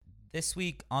This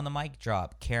week on the mic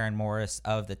drop, Karin Morris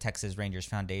of the Texas Rangers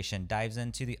Foundation dives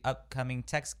into the upcoming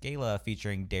TexGala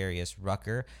featuring Darius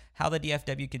Rucker, how the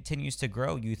DFW continues to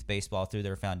grow youth baseball through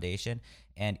their foundation,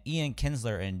 and Ian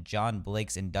Kinsler and John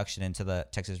Blake's induction into the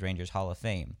Texas Rangers Hall of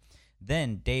Fame.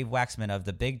 Then Dave Waxman of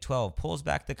the Big 12 pulls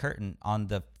back the curtain on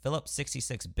the Phillips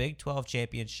 66 Big 12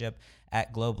 championship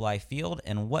at Globe Life Field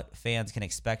and what fans can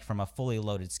expect from a fully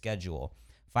loaded schedule.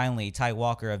 Finally, Ty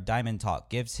Walker of Diamond Talk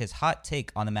gives his hot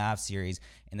take on the Mavs series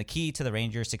and the key to the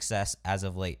Rangers' success as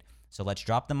of late. So let's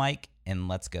drop the mic and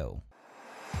let's go.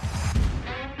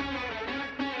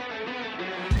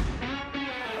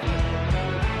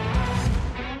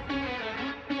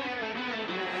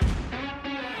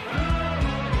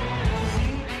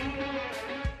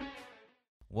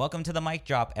 Welcome to the Mic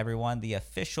Drop, everyone, the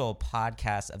official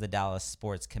podcast of the Dallas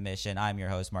Sports Commission. I'm your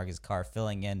host, Marcus Carr,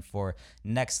 filling in for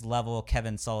Next Level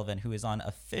Kevin Sullivan, who is on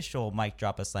official Mic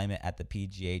Drop assignment at the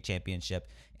PGA Championship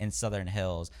in Southern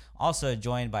Hills. Also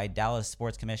joined by Dallas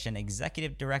Sports Commission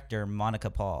Executive Director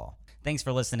Monica Paul. Thanks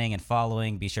for listening and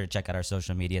following. Be sure to check out our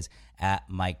social medias at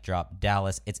Mic Drop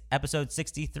Dallas. It's episode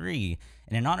 63,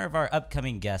 and in honor of our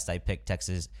upcoming guest, I picked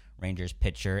Texas Rangers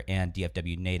pitcher and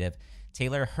DFW native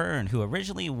Taylor Hearn, who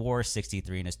originally wore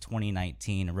 63 in his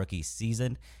 2019 rookie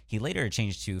season. He later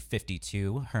changed to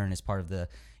 52. Hearn is part of the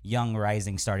young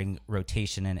rising starting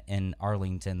rotation in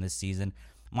Arlington this season.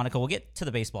 Monica, we'll get to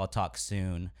the baseball talk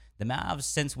soon. The Mavs,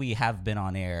 since we have been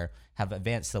on air, have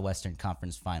advanced to the Western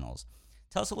Conference Finals.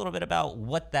 Tell us a little bit about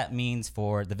what that means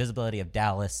for the visibility of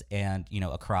Dallas and,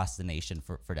 across the nation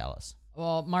for Dallas.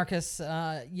 Well, Marcus,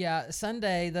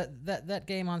 Sunday, that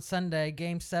game on Sunday,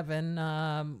 Game 7,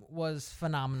 was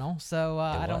phenomenal. So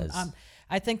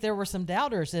I think there were some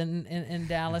doubters in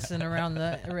Dallas and around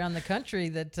the country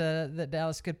that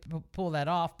Dallas could pull that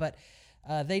off, but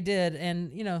they did.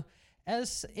 And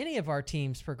as any of our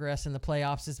teams progress in the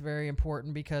playoffs, is very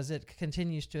important because it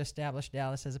continues to establish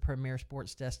Dallas as a premier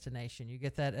sports destination. You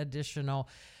get that additional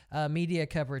media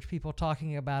coverage, people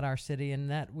talking about our city, and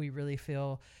that we really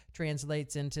feel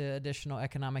translates into additional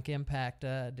economic impact,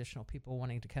 additional people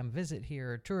wanting to come visit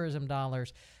here, tourism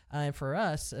dollars, and for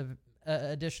us,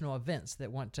 additional events that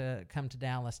want to come to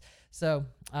Dallas. So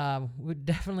we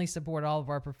definitely support all of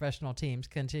our professional teams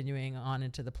continuing on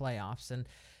into the playoffs. And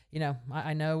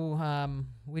I know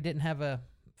we didn't have a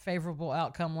favorable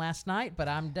outcome last night, but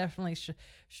I'm definitely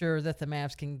sure that the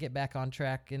Mavs can get back on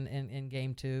track in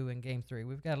Game 2 and Game 3.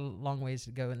 We've got a long ways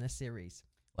to go in this series.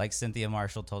 Like Cynthia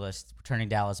Marshall told us, we're turning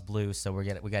Dallas blue, so we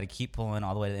got to keep pulling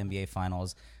all the way to the NBA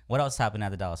Finals. What else happened at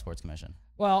the Dallas Sports Commission?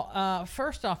 Well,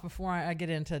 first off, before I get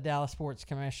into Dallas Sports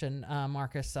Commission,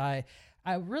 Marcus, I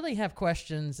really have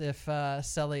questions if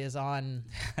Sully is on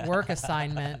work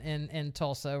assignment in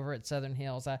Tulsa over at Southern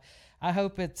Hills. I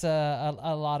hope it's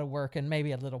a lot of work and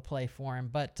maybe a little play for him.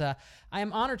 But I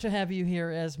am honored to have you here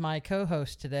as my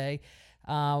co-host today.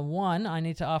 One, I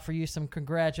need to offer you some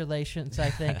congratulations,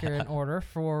 I think, are in order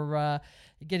for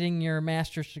getting your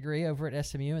master's degree over at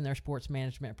SMU in their sports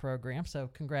management program. So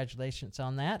congratulations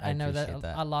on that. I know that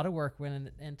a lot of work went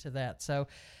into that. So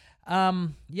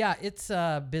it's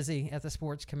busy at the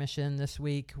Sports Commission this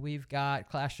week. We've got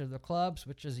Clash of the Clubs,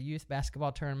 which is a youth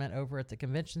basketball tournament over at the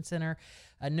Convention Center.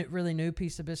 A really new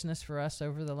piece of business for us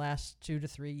over the last 2 to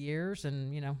 3 years.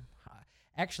 And,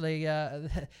 actually,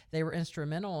 they were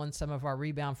instrumental in some of our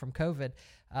rebound from COVID.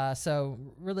 So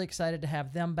really excited to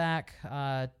have them back.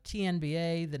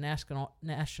 TNBA, the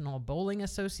National Bowling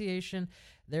Association,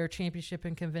 their championship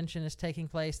and convention is taking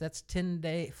place. That's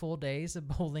 10 full days of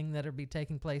bowling that will be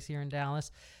taking place here in Dallas.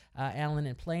 Allen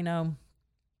and Plano,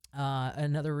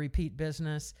 another repeat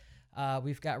business.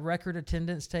 We've got record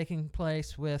attendance taking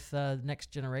place with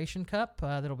Next Generation Cup.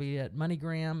 That'll be at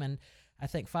MoneyGram and I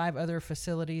think 5 other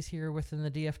facilities here within the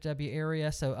DFW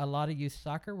area. So a lot of youth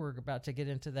soccer. We're about to get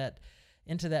into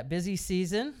that busy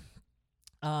season.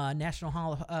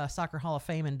 National Soccer Hall of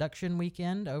Fame induction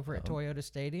weekend over at Toyota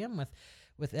Stadium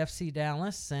with FC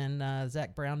Dallas and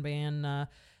Zach Brown Band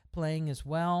playing as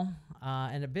well.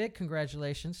 And a big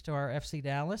congratulations to our FC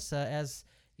Dallas. As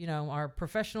you know, our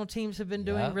professional teams have been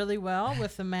doing really well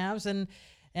with the Mavs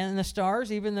and the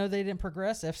Stars, even though they didn't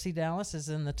progress. FC Dallas is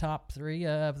in the top 3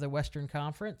 of the Western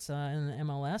Conference in the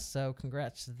MLS, so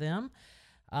congrats to them.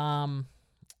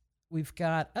 We've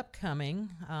got upcoming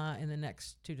in the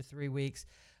next 2 to 3 weeks,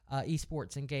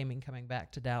 esports and gaming coming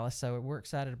back to Dallas, so we're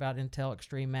excited about Intel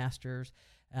Extreme Masters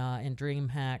and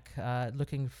DreamHack,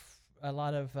 looking a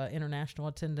lot of international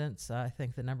attendance. I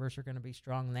think the numbers are going to be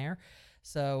strong there.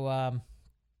 So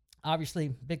obviously,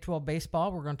 Big 12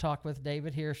 baseball. We're going to talk with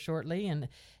David here shortly and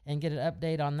get an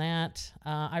update on that.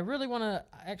 I really want to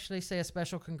actually say a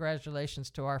special congratulations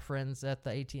to our friends at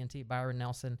the AT&T Byron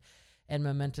Nelson and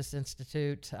Momentous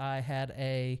Institute. I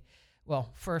had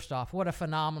first off, what a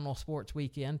phenomenal sports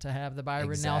weekend to have the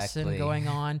Byron Nelson going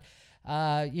on.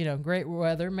 Great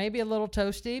weather, maybe a little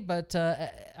toasty, but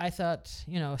I thought,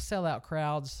 sellout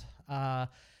crowds.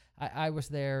 I was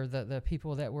there, the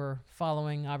people that were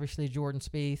following, obviously, Jordan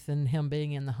Spieth and him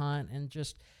being in the hunt, and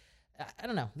just, I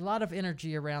don't know, a lot of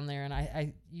energy around there.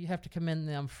 And you have to commend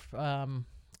them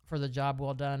for the job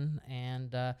well done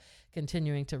and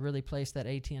continuing to really place that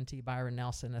AT&T Byron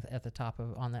Nelson at the top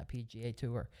on that PGA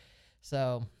Tour.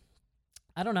 So,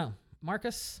 I don't know.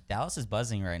 Marcus? Dallas is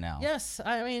buzzing right now. Yes.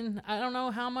 I mean, I don't know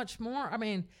how much more. I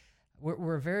mean,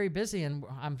 we're very busy, and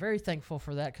I'm very thankful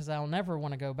for that because I'll never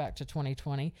want to go back to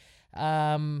 2020.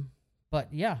 But,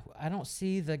 yeah, I don't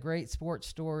see the great sports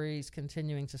stories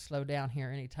continuing to slow down here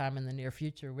anytime in the near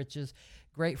future, which is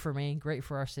great for me, great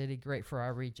for our city, great for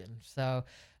our region. So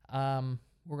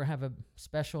we're going to have a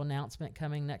special announcement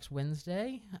coming next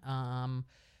Wednesday,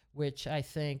 which I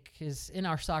think is in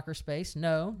our soccer space.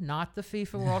 No, not the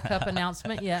FIFA World Cup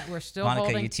announcement yet. We're still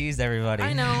Monica, you teased everybody.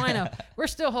 I know. We're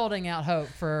still holding out hope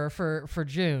for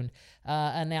June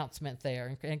announcement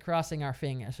there and crossing our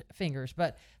fingers.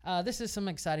 But this is some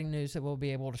exciting news that we'll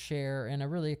be able to share and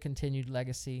a continued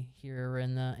legacy here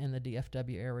in the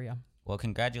DFW area. Well,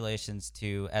 congratulations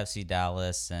to FC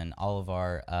Dallas and all of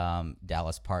our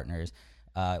Dallas partners.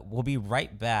 We'll be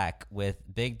right back with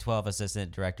Big 12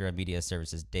 Assistant Director of Media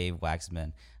Services, Dave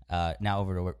Waxman. Now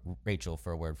over to Rachel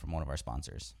for a word from one of our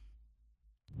sponsors.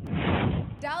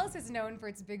 Dallas is known for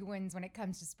its big wins when it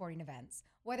comes to sporting events.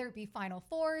 Whether it be Final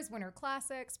Fours, Winter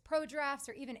Classics, Pro Drafts,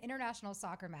 or even international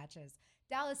soccer matches,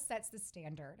 Dallas sets the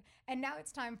standard. And now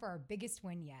it's time for our biggest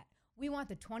win yet. We want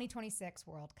the 2026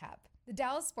 World Cup. The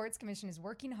Dallas Sports Commission is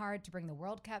working hard to bring the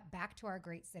World Cup back to our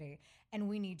great city, and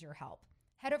we need your help.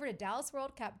 Head over to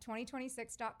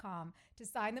DallasWorldCup2026.com to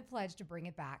sign the pledge to bring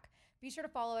it back. Be sure to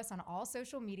follow us on all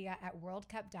social media at World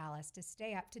Cup Dallas to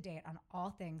stay up to date on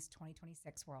all things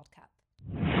 2026 World Cup.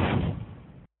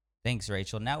 Thanks,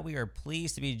 Rachel. Now we are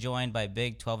pleased to be joined by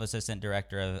Big 12 Assistant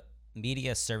Director of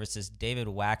Media Services, David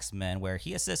Waxman, where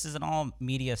he assists in all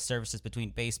media services between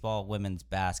baseball, women's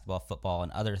basketball, football,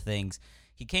 and other things.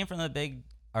 He came to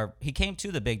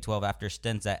the Big 12 after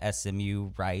stints at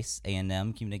SMU, Rice,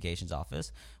 A&M Communications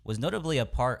Office, was notably a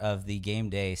part of the game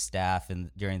day staff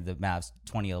during the Mavs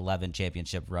 2011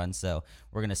 championship run. So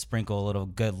we're going to sprinkle a little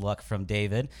good luck from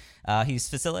David. He's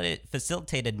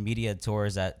facilitated media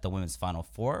tours at the Women's Final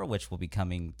Four, which will be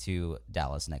coming to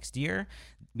Dallas next year.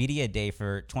 Media Day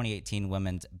for 2018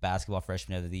 Women's Basketball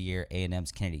Freshman of the Year,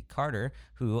 A&M's Kennedy Carter,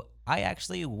 who I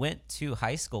actually went to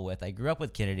high school with. I grew up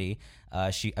with Kennedy.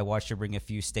 I watched her bring a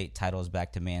few state titles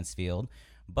back to Mansfield.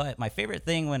 But my favorite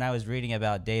thing when I was reading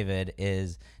about David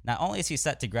is not only is he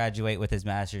set to graduate with his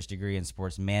master's degree in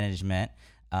sports management,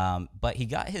 but he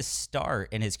got his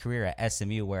start in his career at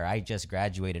SMU, where I just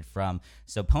graduated from.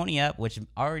 So pony up, which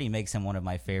already makes him one of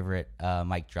my favorite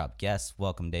mic drop guests.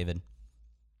 Welcome, David.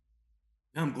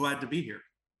 I'm glad to be here.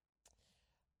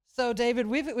 So, David,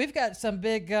 we've got some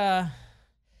big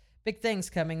things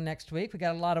coming next week. We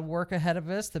got a lot of work ahead of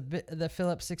us. The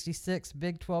Phillips 66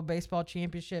 Big 12 Baseball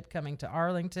Championship coming to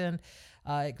Arlington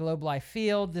at Globe Life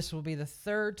Field. This will be the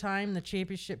third time the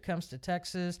championship comes to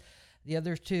Texas. The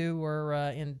other two were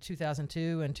in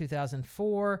 2002 and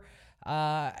 2004.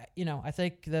 I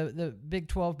think the Big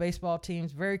 12 baseball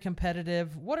team's very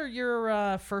competitive. What are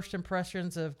your first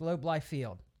impressions of Globe Life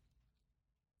Field?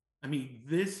 I mean,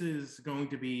 this is going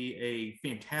to be a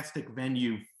fantastic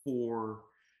venue for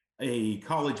a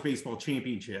college baseball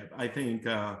championship. I think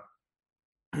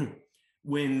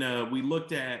when we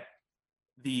looked at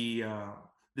the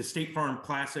State Farm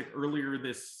Classic earlier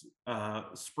this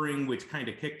spring, which kind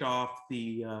of kicked off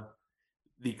the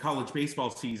college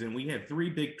baseball season, we had 3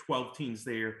 Big 12 teams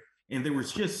there, and there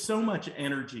was just so much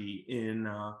energy in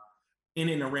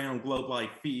and around Globe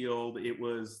Life Field. It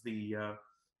was the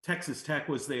Texas Tech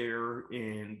was there,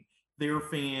 and their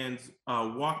fans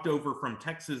walked over from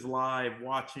Texas Live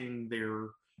watching their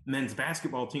men's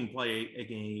basketball team play a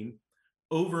game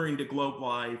over into Globe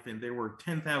Life, and there were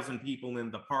 10,000 people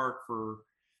in the park for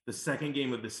the second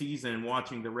game of the season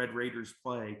watching the Red Raiders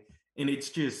play. And it's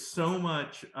just so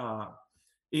much,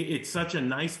 it's such a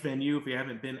nice venue. If you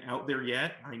haven't been out there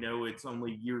yet, I know it's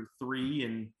only year 3,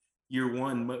 and year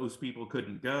 1, most people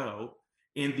couldn't go.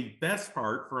 And the best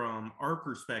part from our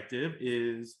perspective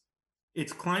is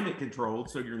it's climate controlled,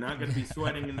 so you're not going to be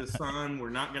sweating in the sun.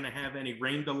 We're not going to have any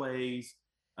rain delays.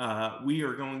 We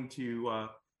are going to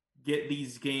get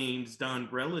these games done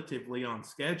relatively on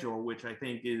schedule, which I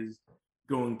think is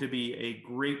going to be a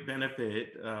great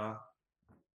benefit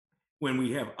when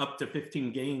we have up to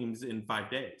 15 games in 5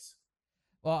 days.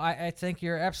 Well, I think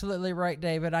you're absolutely right,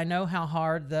 David. I know how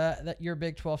hard your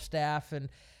Big 12 staff and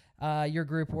your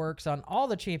group works on all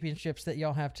the championships that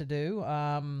y'all have to do.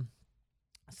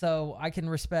 So I can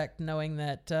respect knowing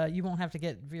that you won't have to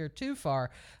get veered too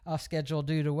far off schedule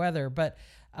due to weather. But,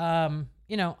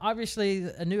 obviously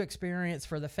a new experience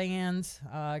for the fans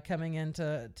coming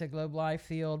into Globe Life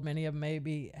Field. Many of them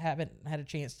maybe haven't had a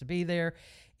chance to be there.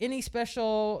 Any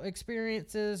special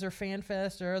experiences or fan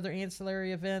fest or other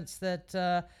ancillary events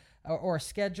that or a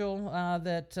schedule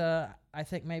that I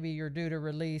think maybe you're due to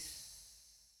release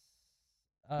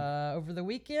over the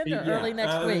weekend or early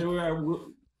next week?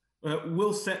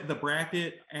 We'll set the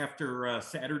bracket after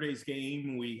Saturday's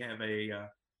game. We have a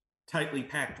tightly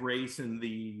packed race in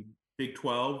the Big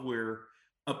 12 where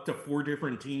up to 4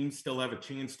 different teams still have a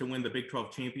chance to win the Big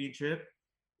 12 championship.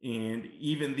 And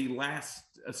even the last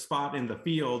spot in the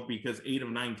field, because 8 of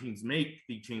 9 teams make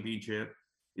the championship,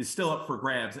 is still up for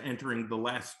grabs entering the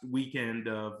last weekend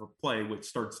of play, which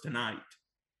starts tonight.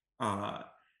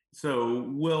 So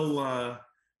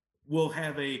we'll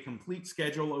have a complete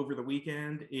schedule over the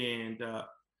weekend, and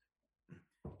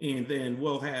then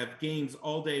we'll have games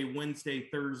all day Wednesday,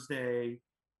 Thursday,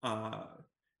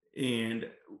 and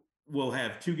we'll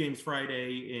have 2 games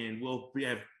Friday, and we'll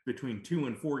have between 2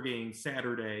 and 4 games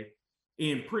Saturday.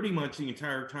 And pretty much the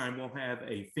entire time we'll have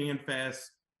a fan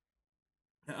fest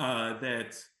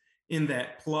that's in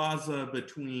that plaza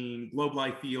between Globe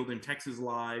Life Field and Texas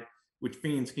Live, which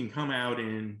fans can come out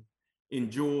and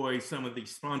enjoy some of the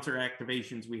sponsor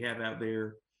activations we have out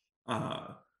there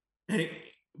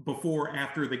before,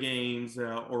 after the games,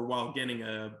 or while getting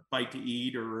a bite to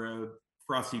eat or a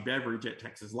frosty beverage at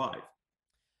Texas Live.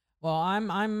 Well,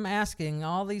 I'm asking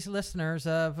all these listeners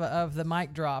of the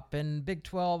mic drop and Big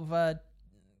 12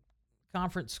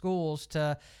 conference schools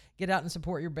to get out and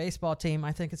support your baseball team.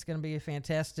 I think it's going to be a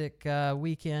fantastic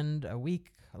weekend, a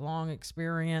week-long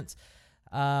experience.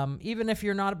 Even if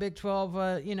you're not a Big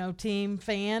 12 team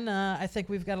fan, I think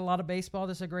we've got a lot of baseball.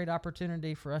 This is a great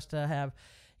opportunity for us to have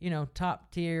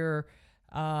top-tier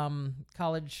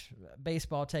college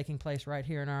baseball taking place right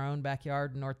here in our own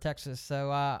backyard in North Texas. So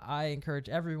I encourage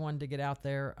everyone to get out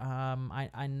there.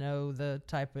 I know the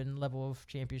type and level of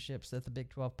championships that the Big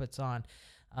 12 puts on.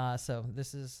 So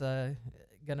this is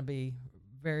going to be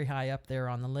very high up there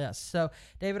on the list. So,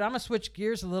 David, I'm going to switch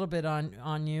gears a little bit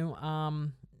on you.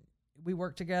 We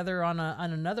worked together on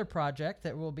another project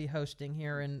that we'll be hosting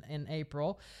here in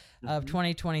April of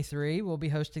 2023. We'll be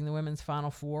hosting the Women's Final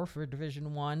Four for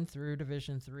Division I through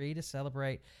Division III to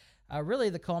celebrate really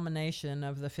the culmination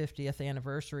of the 50th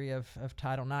anniversary of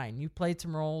Title IX. You played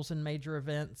some roles in major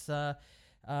events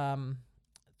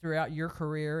throughout your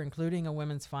career, including a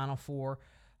Women's Final Four.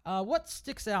 What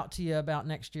sticks out to you about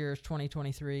next year's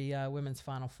 2023 Women's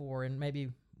Final Four, and maybe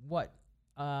what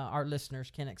our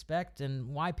listeners can expect and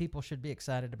why people should be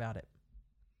excited about it?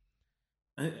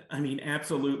 I mean,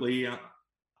 absolutely.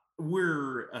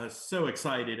 We're so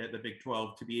excited at the Big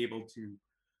 12 to be able to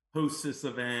host this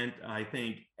event. I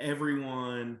think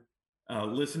everyone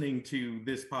listening to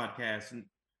this podcast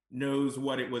knows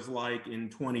what it was like in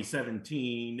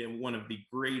 2017, and one of the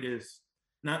greatest,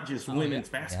 not just women's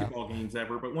basketball games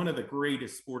ever, but one of the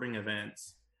greatest sporting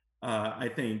events I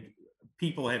think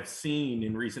people have seen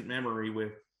in recent memory,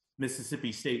 with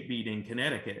Mississippi State beating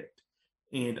Connecticut.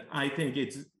 And I think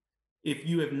if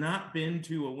you have not been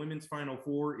to a women's Final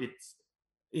Four,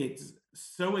 it's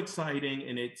so exciting,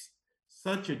 and it's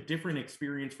such a different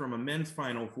experience from a men's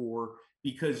Final Four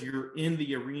because you're in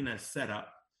the arena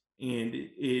setup, and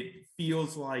it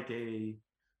feels like a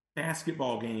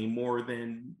basketball game more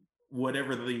than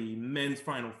whatever the men's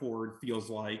Final Four feels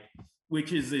like,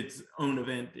 which is its own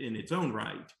event in its own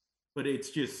right. But it's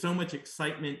just so much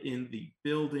excitement in the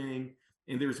building,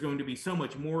 and there's going to be so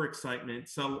much more excitement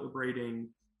celebrating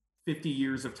 50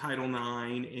 years of Title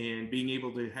IX and being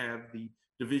able to have the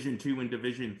Division II and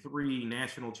Division III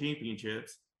national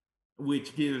championships,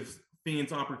 which gives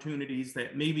fans opportunities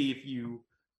that maybe if you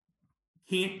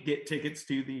can't get tickets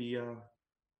to the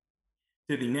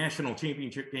national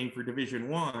championship game for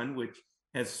Division I, which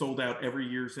has sold out every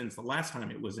year since the last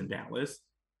time it was in Dallas,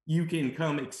 you can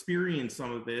come experience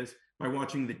some of this by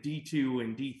watching the D2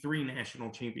 and D3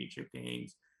 national championship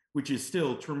games, which is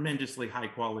still tremendously high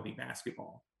quality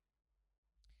basketball.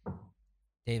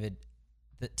 David,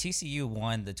 the TCU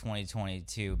won the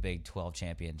 2022 Big 12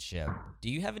 championship. Do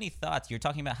you have any thoughts? You're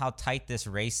talking about how tight this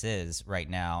race is right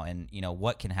now, and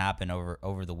what can happen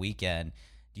over the weekend.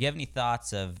 Do you have any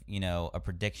thoughts of, a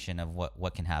prediction of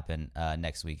what can happen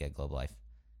next week at Globe Life?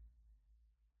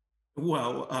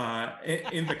 Well,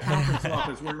 in the conference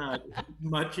office, we're not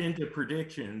much into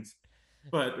predictions,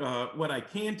 but what I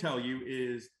can tell you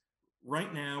is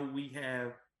right now we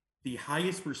have the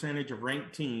highest percentage of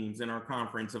ranked teams in our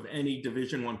conference of any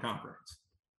Division I conference.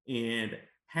 And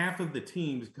half of the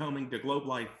teams coming to Globe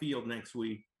Life Field next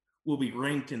week will be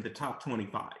ranked in the top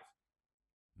 25.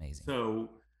 Amazing. So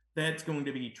that's going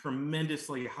to be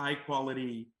tremendously high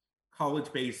quality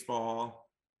college baseball.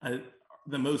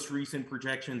 The most recent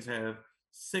projections have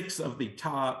six of the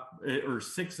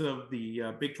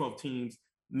Big 12 teams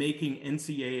making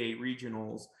NCAA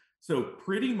regionals. So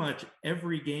pretty much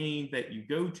every game that you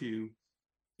go to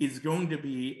is going to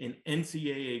be an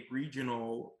NCAA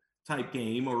regional type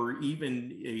game, or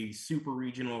even a super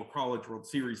regional College World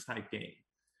Series type game.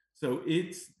 So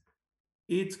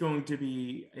it's going to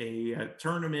be a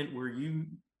tournament where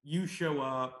you show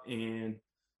up, and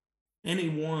any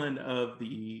one of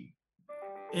the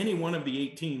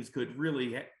 8 teams could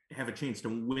really have a chance to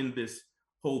win this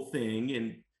whole thing.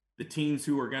 And the teams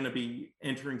who are going to be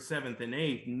entering 7th and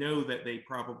 8th know that they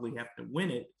probably have to win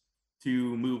it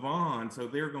to move on. So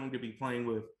they're going to be playing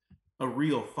with a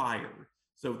real fire.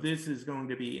 So this is going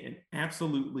to be an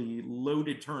absolutely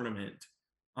loaded tournament,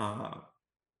 top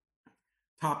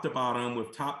to bottom,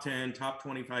 with top 10, top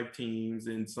 25 teams,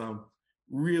 and some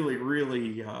really,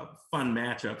 really fun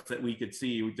matchups that we could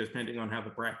see depending on how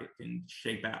the bracket can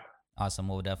shape out. Awesome.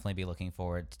 We'll definitely be looking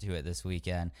forward to it this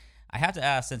weekend. I have to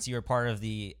ask, since you were part of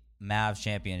the Mavs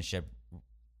championship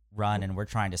run and we're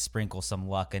trying to sprinkle some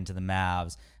luck into the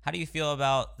Mavs, how do you feel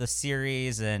about the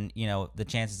series and, the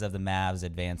chances of the Mavs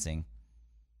advancing?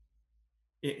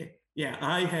 Yeah,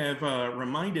 I have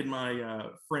reminded my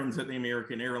friends at the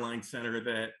American Airlines Center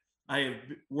that I have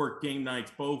worked game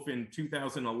nights both in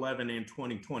 2011 and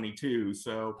 2022.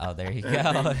 So there you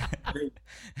go.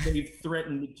 They've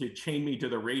threatened to chain me to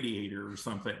the radiator or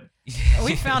something.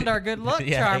 We found our good luck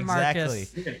charm,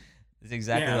 Marcus. Yeah. That's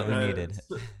exactly what we needed.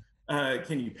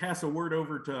 Can you pass a word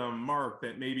over to Mark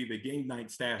that maybe the game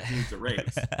night staff needs a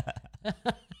raise?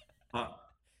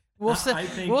 We'll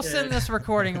send this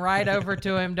recording right over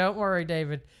to him. Don't worry,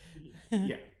 David.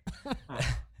 Yeah.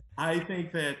 I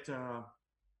think that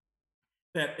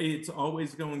it's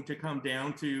always going to come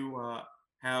down to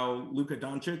how Luka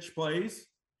Doncic plays,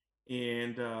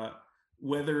 and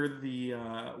whether the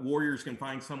Warriors can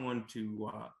find someone to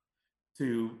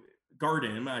guard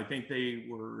him. I think they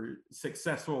were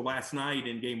successful last night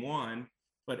in Game 1,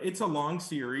 but it's a long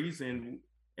series, and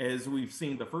as we've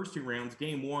seen the first 2 rounds,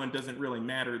 Game 1 doesn't really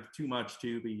matter too much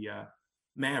to the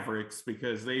Mavericks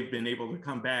because they've been able to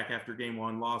come back after Game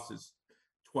 1 losses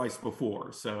twice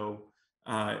before. So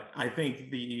I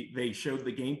think they showed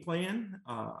the game plan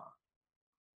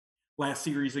last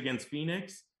series against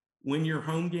Phoenix. Win your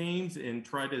home games and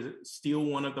try to steal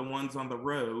one of the ones on the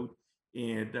road,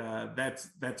 and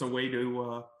that's a way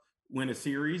to win a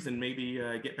series and maybe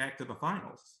get back to the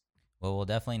finals. Well, we'll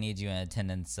definitely need you in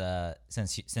attendance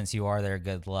since you are there.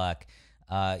 Good luck.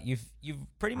 You've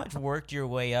pretty much worked your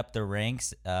way up the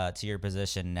ranks to your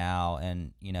position now,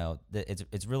 and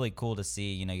it's really cool to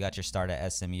see. You got your start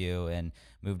at SMU and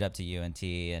moved up to UNT,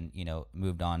 and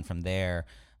moved on from there.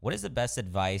 What is the best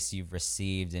advice you've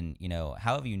received, and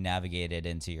how have you navigated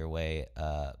into your way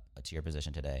to your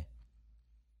position today?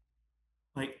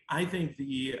 I think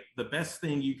the best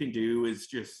thing you can do is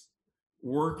just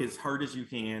work as hard as you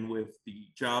can with the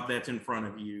job that's in front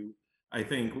of you. I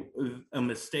think a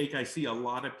mistake I see a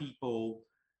lot of people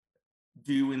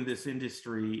do in this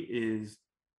industry is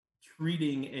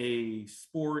treating a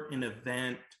sport, an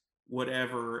event,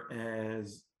 whatever,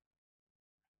 as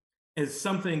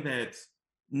something that's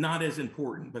not as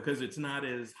important because it's not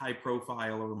as high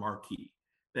profile or marquee.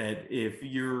 That if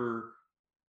you're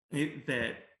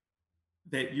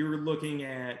that you're looking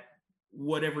at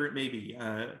whatever it may be,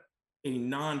 a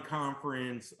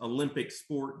non-conference Olympic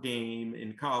sport game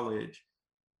in college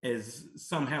as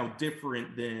somehow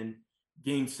different than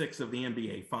Game 6 of the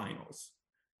NBA Finals.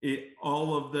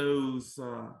 All of those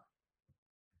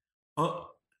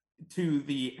to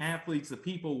the athletes, the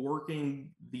people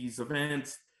working these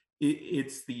events,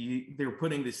 they're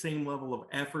putting the same level of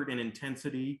effort and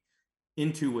intensity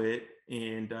into it.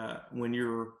 And when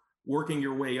you're working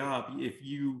your way up, if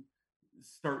you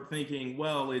start thinking,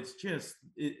 well, it's just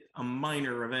a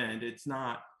minor event, it's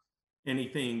not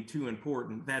anything too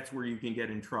important, that's where you can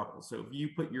get in trouble. So if you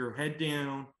put your head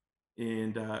down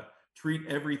and treat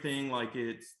everything like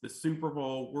it's the Super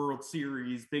Bowl, World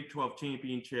Series, Big 12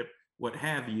 championship, what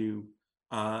have you,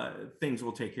 things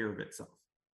will take care of itself.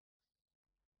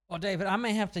 Well, David, I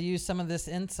may have to use some of this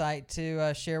insight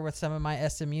to share with some of my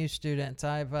SMU students.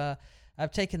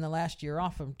 I've taken the last year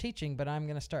off from teaching, but I'm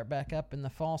going to start back up in the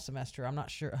fall semester. I'm not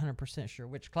sure 100% sure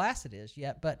which class it is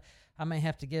yet, but I may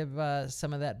have to give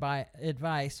some of that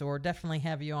advice, or definitely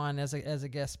have you on as a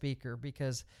guest speaker,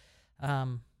 because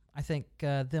I think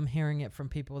them hearing it from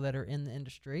people that are in the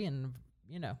industry and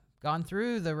gone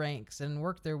through the ranks and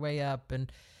worked their way up,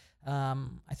 and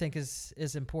I think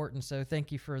is important. So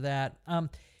thank you for that.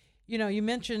 You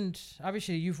mentioned,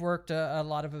 obviously you've worked a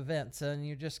lot of events, and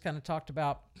you just kind of talked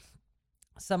about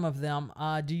some of them.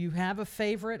 Do you have a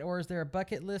favorite, or is there a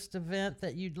bucket list event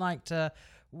that you'd like to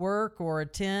work or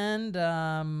attend?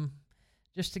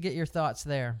 Just to get your thoughts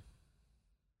there.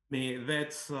 Man,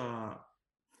 that's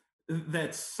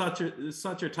such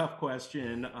a tough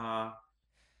question. I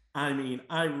mean,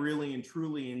 I really and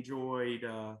truly enjoyed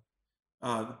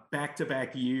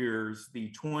back-to-back years, the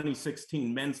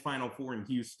 2016 men's Final Four in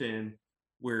Houston,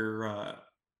 where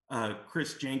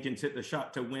Chris Jenkins hit the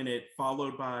shot to win it,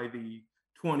 followed by the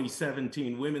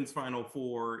 2017 women's Final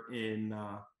Four in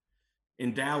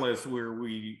Dallas, where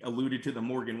we alluded to the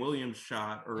Morgan Williams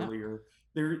shot earlier.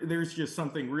 Yeah. There's just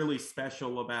something really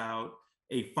special about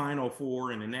a Final Four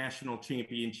and a national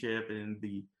championship and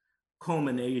the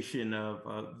culmination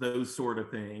of those sort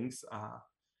of things.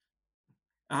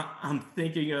 I'm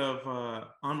thinking of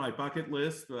on my bucket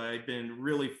list, I've been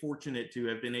really fortunate to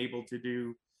have been able to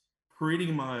do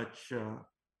pretty much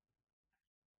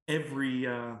every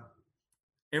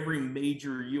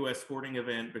major U.S. sporting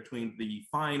event, between the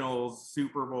finals,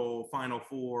 Super Bowl, Final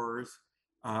Fours.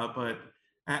 But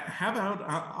how about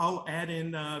I'll add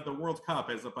in the World Cup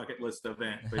as a bucket list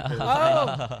event?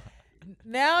 Because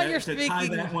now you're speaking. Tie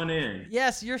that one in.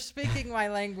 Yes, you're speaking my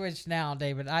language now,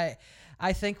 David.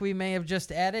 I think we may have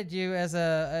just added you as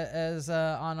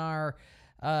on our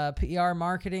PR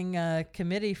marketing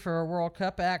committee for a World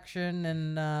Cup action,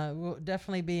 and we'll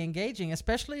definitely be engaging,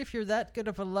 especially if you're that good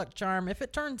of a luck charm. If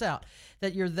it turns out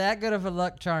that you're that good of a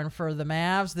luck charm for the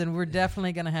Mavs, then we're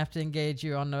definitely going to have to engage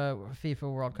you on the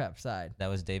FIFA World Cup side. That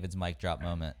was David's mic drop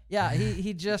moment. Yeah,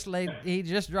 he just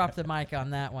dropped the mic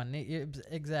on that one.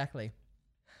 Exactly.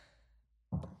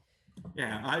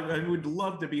 Yeah, I would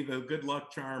love to be the good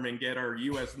luck charm and get our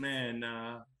U.S. men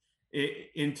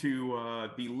into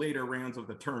the later rounds of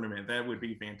the tournament. That would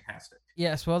be fantastic.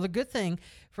 Yes, well, the good thing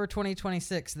for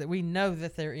 2026 that we know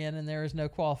that they're in, and there is no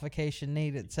qualification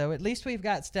needed. So at least we've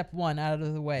got step one out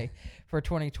of the way for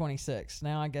 2026.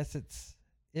 Now I guess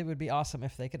it would be awesome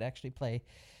if they could actually play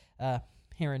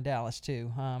here in Dallas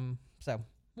too. So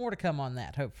more to come on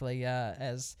that, hopefully,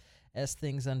 as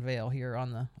things unveil here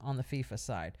on the FIFA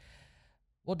side.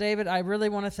 Well, David, I really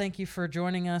want to thank you for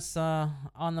joining us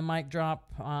on the mic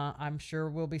drop. I'm sure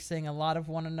we'll be seeing a lot of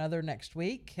one another next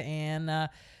week, and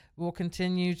we'll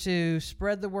continue to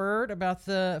spread the word about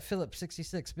the Phillips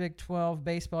 66 Big 12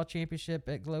 Baseball Championship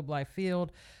at Globe Life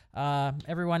Field.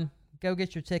 Everyone, go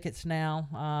get your tickets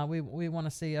now. We want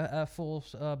to see a full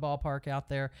ballpark out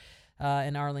there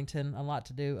in Arlington. A lot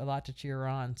to do, a lot to cheer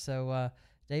on. So,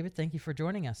 David, thank you for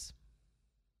joining us.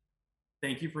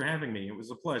 Thank you for having me. It was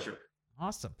a pleasure.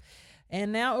 Awesome.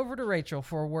 And now over to Rachel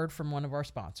for a word from one of our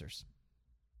sponsors.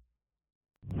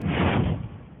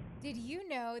 Did you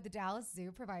know the Dallas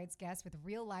Zoo provides guests with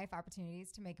real-life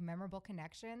opportunities to make memorable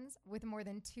connections with more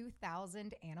than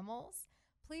 2,000 animals?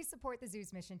 Please support the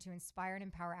zoo's mission to inspire and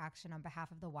empower action on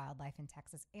behalf of the wildlife in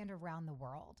Texas and around the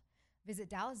world. Visit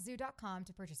DallasZoo.com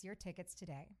to purchase your tickets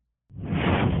today.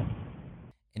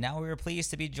 And now we are pleased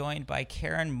to be joined by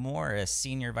Karin Morris,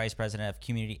 Senior Vice President of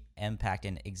Community Impact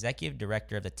and Executive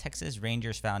Director of the Texas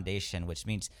Rangers Foundation, which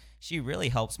means she really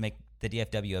helps make the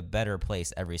DFW a better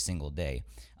place every single day.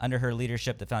 Under her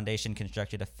leadership, the foundation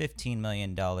constructed a $15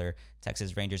 million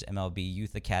Texas Rangers MLB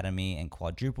Youth Academy and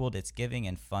quadrupled its giving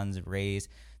and funds raised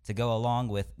to go along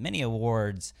with many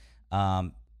awards.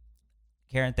 Karin,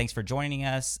 thanks for joining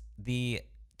us. The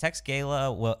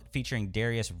TexGala featuring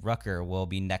Darius Rucker will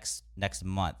be next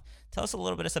month. Tell us a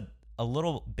little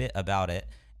bit about it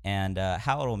and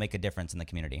how it will make a difference in the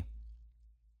community.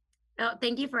 Oh,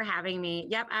 thank you for having me.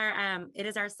 Yep, it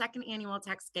is our second annual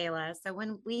TexGala. So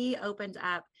when we opened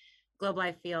up Globe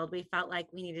Life Field, we felt like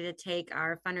we needed to take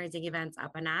our fundraising events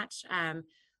up a notch.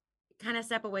 Kind of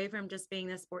step away from just being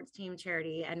the sports team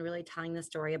charity and really telling the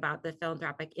story about the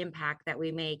philanthropic impact that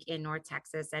we make in North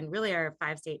Texas and really our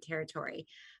 5-state territory.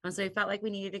 So we felt like we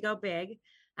needed to go big.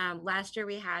 Last year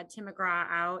we had Tim McGraw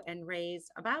out and raised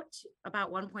about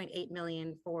 1.8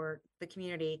 million for the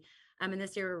community. And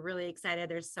this year we're really excited.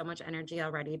 There's so much energy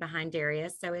already behind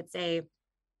Darius. So it's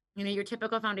your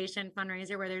typical foundation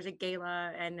fundraiser where there's a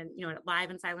gala and live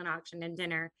and silent auction and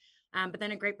dinner. but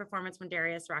then a great performance from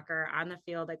Darius Rucker on the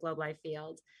field at Globe Life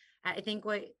Field. I think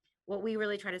what we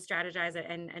really try to strategize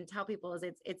and tell people is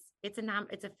it's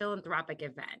a philanthropic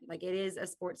event. Like, it is a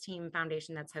sports team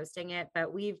foundation that's hosting it,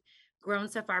 but we've grown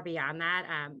so far beyond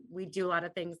that. We do a lot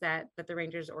of things that the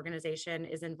Rangers organization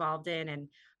is involved in, and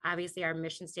obviously our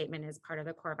mission statement is part of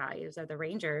the core values of the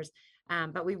Rangers.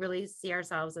 But we really see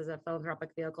ourselves as a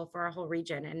philanthropic vehicle for our whole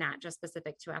region, and not just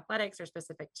specific to athletics or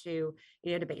specific to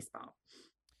to baseball.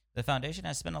 The foundation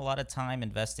has spent a lot of time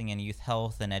investing in youth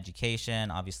health and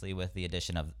education, obviously with the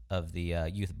addition of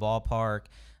the youth ballpark.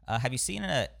 Have you seen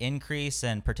an increase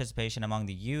in participation among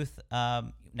the youth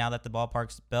now that the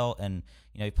ballpark's built, and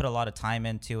you put a lot of time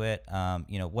into it?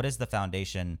 What does the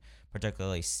foundation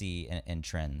particularly see in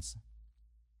trends?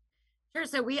 Sure.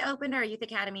 So we opened our youth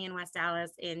academy in West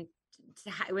Dallas it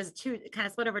was kind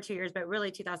of split over 2 years, but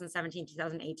really 2017,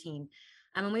 2018.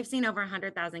 And we've seen over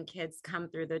 100,000 kids come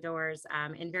through the doors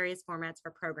in various formats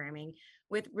for programming,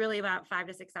 with really about 5,000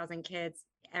 to 6,000 kids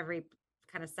every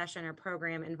kind of session or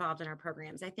program involved in our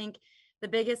programs. I think the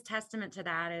biggest testament to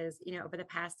that is, over the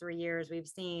past 3 years, we've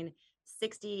seen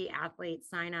 60 athletes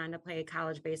sign on to play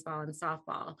college baseball and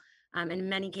softball. In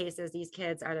many cases, these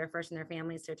kids are their first in their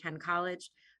families to attend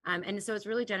college. And so it's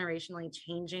really generationally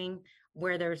changing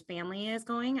where their family is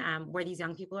going, where these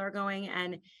young people are going.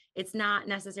 And it's not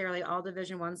necessarily all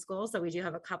Division I schools. So we do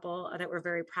have a couple that we're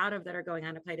very proud of that are going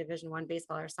on to play Division I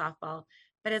baseball or softball,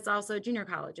 but it's also junior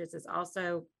colleges. It's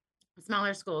also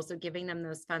smaller schools. So giving them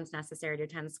those funds necessary to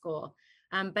attend school.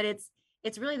 But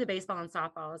it's really the baseball and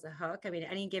softball as a hook. I mean,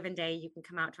 any given day you can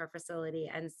come out to our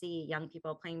facility and see young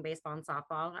people playing baseball and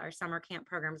softball. Our summer camp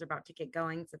programs are about to get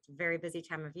going. So it's a very busy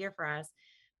time of year for us.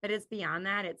 But it's beyond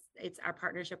that. It's our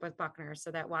partnership with Buckner,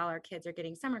 so that while our kids are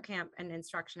getting summer camp and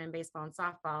instruction in baseball and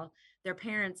softball, their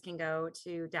parents can go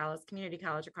to Dallas Community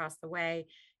College across the way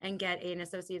and get an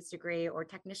associate's degree or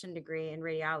technician degree in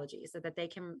radiology, so that they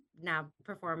can now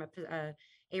perform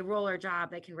a role or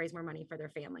job that can raise more money for their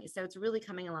families. So it's really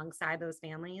coming alongside those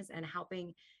families and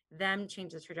helping them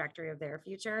change the trajectory of their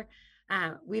future.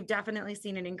 We've definitely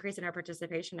seen an increase in our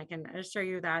participation. I can assure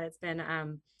you that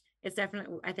it's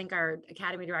definitely, I think our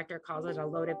academy director calls it a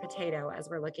loaded potato as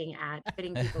we're looking at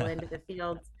fitting people into the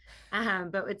fields.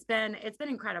 But it's been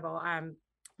incredible.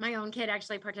 My own kid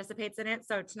actually participates in it.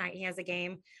 So tonight he has a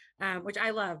game, which I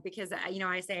love because,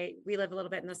 I say we live a little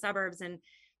bit in the suburbs, and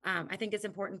I think it's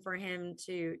important for him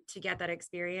to get that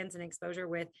experience and exposure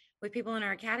with people in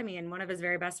our academy. And one of his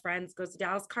very best friends goes to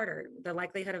Dallas Carter. The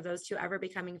likelihood of those two ever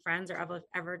becoming friends or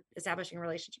ever establishing a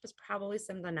relationship is probably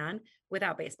slim to none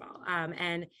without baseball.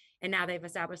 And now they've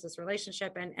established this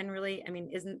relationship, and really, I mean,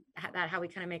 isn't that how we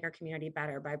kind of make our community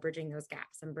better, by bridging those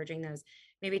gaps and bridging those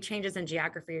maybe changes in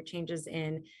geography or changes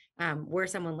in where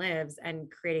someone lives, and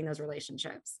creating those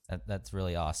relationships. That's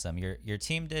really awesome. Your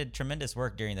team did tremendous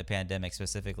work during the pandemic,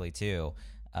 specifically too.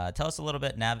 Tell us a little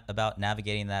bit about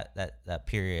navigating that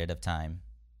period of time.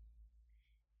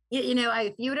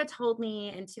 If you would have told me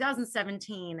in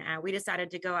 2017, we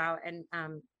decided to go out and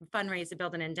fundraise to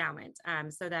build an endowment,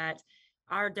 so that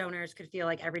our donors could feel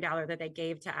like every dollar that they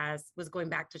gave to us was going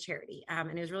back to charity.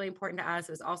 And it was really important to us.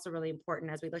 It was also really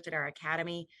important as we looked at our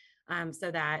academy,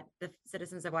 so that the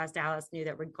citizens of West Dallas knew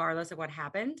that regardless of what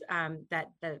happened, that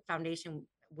the foundation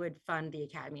would fund the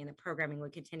academy and the programming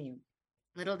would continue.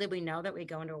 Little did we know that we'd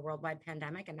go into a worldwide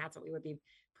pandemic, and that's what we would be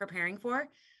preparing for.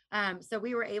 So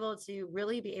we were able to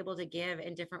really be able to give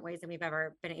in different ways than we've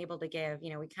ever been able to give. We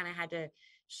kind of had to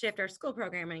shift our school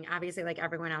programming, obviously, like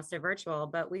everyone else, to virtual,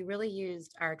 but we really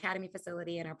used our academy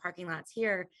facility and our parking lots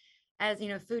here as,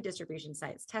 food distribution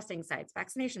sites, testing sites,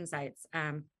 vaccination sites,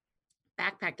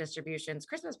 backpack distributions,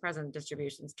 Christmas present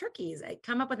distributions, turkeys.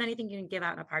 Come up with anything you can give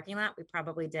out in a parking lot. We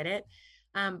probably did it.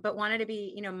 But wanted to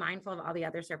be, mindful of all the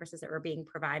other services that were being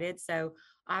provided. So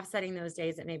offsetting those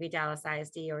days that maybe Dallas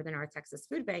ISD or the North Texas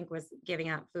Food Bank was giving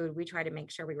out food, we tried to make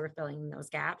sure we were filling those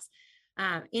gaps.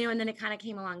 And then it kind of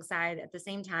came alongside at the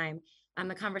same time,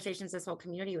 the conversations this whole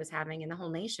community was having and the whole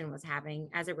nation was having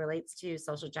as it relates to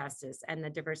social justice and the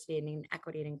diversity and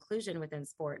equity and inclusion within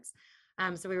sports.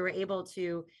 So we were able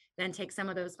to then take some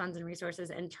of those funds and resources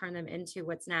and turn them into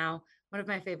what's now one of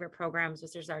my favorite programs,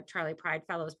 which is our Charlie Pride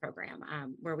Fellows program,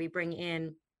 where we bring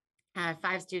in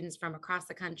 5 students from across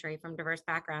the country from diverse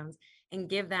backgrounds and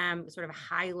give them sort of a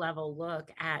high level look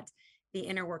at the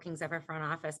inner workings of our front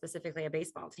office, specifically a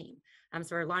baseball team.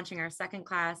 So we're launching our second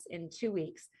class in 2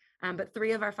 weeks. But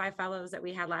 3 of our 5 fellows that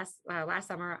we had last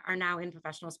summer are now in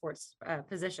professional sports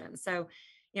positions. So,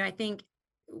 I think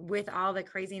with all the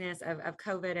craziness of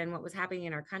COVID and what was happening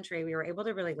in our country, we were able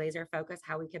to really laser focus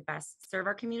how we could best serve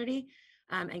our community.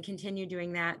 and continue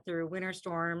doing that through winter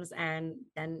storms and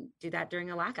then do that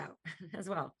during a lockout as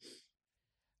well.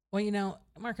 Well,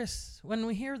 Marcus, when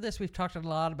we hear this, we've talked a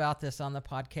lot about this on the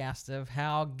podcast of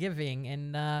how giving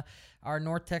in our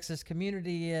North Texas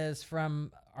community is,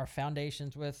 from our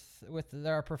foundations with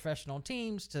our professional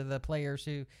teams to the players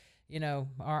who,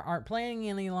 aren't playing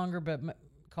any longer, but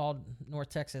called North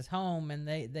Texas home, and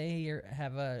they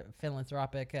have a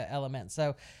philanthropic element.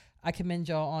 So I commend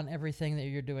y'all on everything that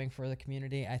you're doing for the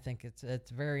community. I think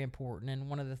it's very important, and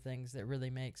one of the things that really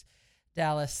makes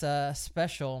Dallas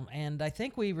special. And I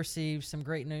think we received some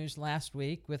great news last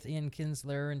week with Ian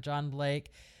Kinsler and John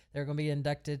Blake. They're going to be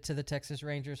inducted to the Texas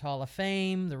Rangers Hall of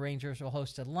Fame. The Rangers will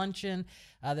host a luncheon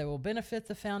that will benefit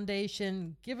the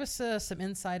foundation. Give us some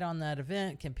insight on that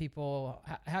event.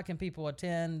 How can people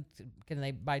attend? Can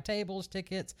they buy tables,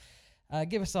 tickets?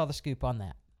 Give us all the scoop on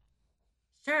that.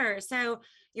 Sure. So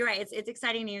you're right. It's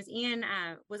exciting news. Ian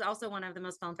was also one of the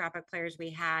most philanthropic players we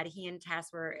had. He and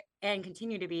Tess were and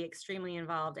continue to be extremely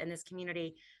involved in this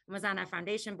community, and was on a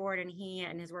foundation board, and he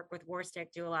and his work with War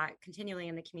Stick do a lot continually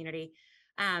in the community.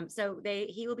 So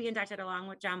he will be inducted along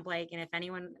with John Blake. And if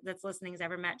anyone that's listening has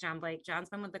ever met John Blake, John's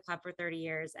been with the club for 30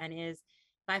 years and is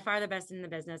by far the best in the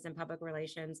business in public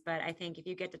relations. But I think if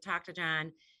you get to talk to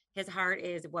John, his heart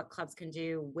is what clubs can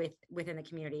do within the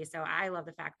community. So I love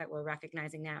the fact that we're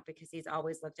recognizing that, because he's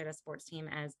always looked at a sports team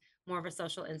as more of a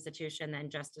social institution than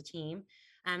just a team.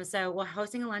 So we're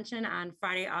hosting a luncheon on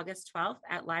Friday, August 12th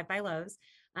at Live by Lowe's.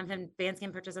 Fans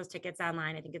can purchase those tickets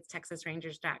online. I think it's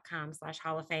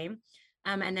texasrangers.com/Hall of Fame.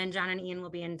 And then John and Ian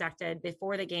will be inducted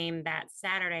before the game that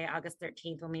Saturday, August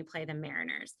 13th, when we play the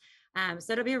Mariners.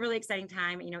 So it'll be a really exciting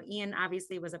time. Ian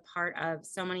obviously was a part of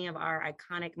so many of our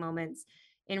iconic moments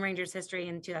in Rangers history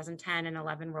in 2010 and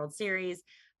 11 World Series.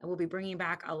 We'll be bringing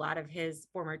back a lot of his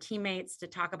former teammates to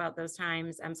talk about those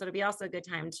times. So it'll be also a good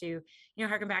time to,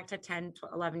 harken back to 10,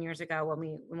 11 years ago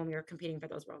when we were competing for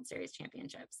those World Series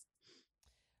championships.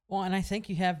 Well, and I think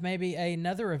you have maybe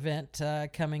another event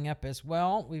coming up as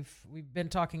well. We've been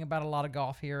talking about a lot of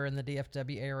golf here in the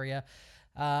DFW area,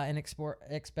 and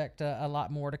expect a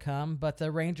lot more to come. But the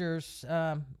Rangers,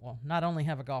 not only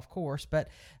have a golf course, but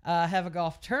have a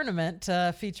golf tournament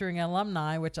featuring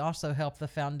alumni, which also help the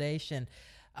foundation.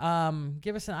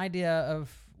 Give us an idea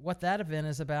of what that event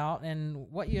is about and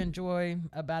what you enjoy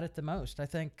about it the most. I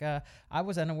think I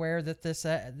was unaware that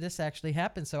this actually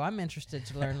happened, so I'm interested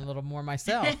to learn a little more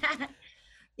myself.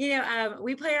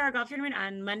 We play our golf tournament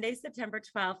on Monday, September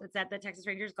 12th. It's at the Texas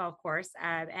Rangers golf course.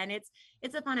 And it's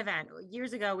a fun event.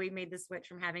 Years ago, we made the switch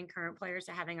from having current players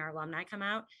to having our alumni come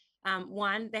out.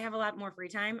 One, they have a lot more free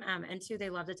time. And two,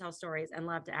 they love to tell stories and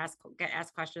love to get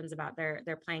asked questions about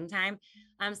their playing time.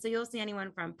 So you'll see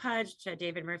anyone from Pudge to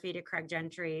David Murphy to Craig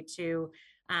Gentry to,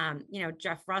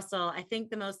 Jeff Russell. I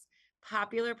think the most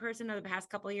popular person of the past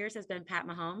couple of years has been Pat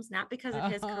Mahomes, not because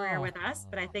of his career with us,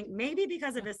 but I think maybe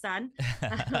because of his son.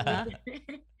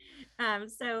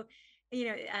 So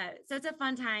it's a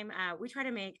fun time. We try to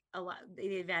make the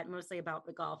event mostly about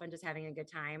the golf and just having a good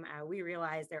time. We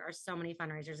realize there are so many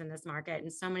fundraisers in this market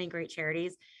and so many great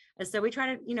charities. So we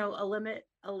try to, limit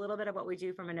a little bit of what we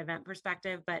do from an event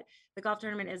perspective, but the golf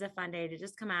tournament is a fun day to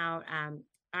just come out.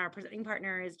 Our presenting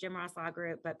partner is Jim Ross Law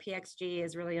Group, but PXG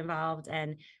is really involved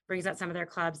and brings out some of their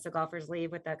clubs. So golfers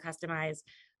leave with a customized,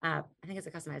 I think it's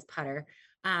a customized putter.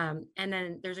 And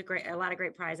then there's a lot of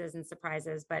great prizes and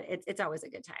surprises, but it's always a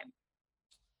good time.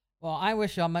 Well, I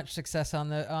wish y'all much success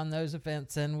on those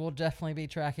events, and we'll definitely be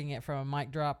tracking it from a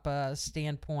mic drop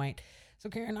standpoint. So,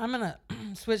 Karin, I'm going to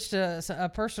switch to a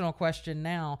personal question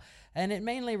now, and it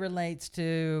mainly relates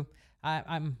to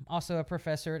I'm also a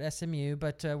professor at SMU,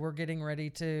 but we're getting ready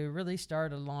to really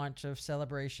start a launch of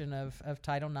celebration of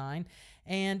Title IX,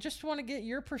 and just want to get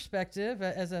your perspective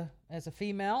as a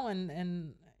female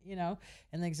and the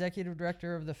executive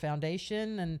director of the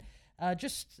foundation, and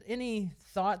just any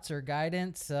thoughts or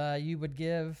guidance you would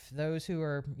give those who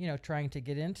are trying to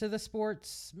get into the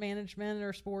sports management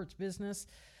or sports business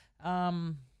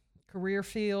career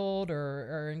field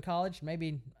or in college,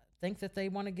 maybe think that they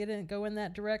want to go in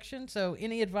that direction. So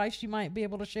any advice you might be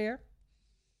able to share?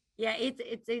 Yeah,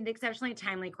 it's an exceptionally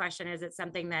timely question. Is it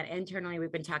something that internally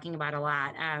we've been talking about a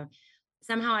lot?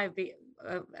 Somehow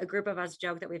a group of us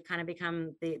joke that we've kind of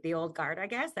become the old guard, I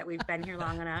guess, that we've been here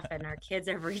long enough and our kids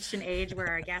have reached an age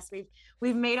where I guess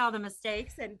we've made all the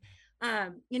mistakes. And,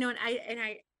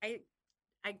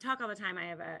 I talk all the time. I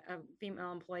have a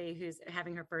female employee who's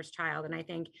having her first child. And I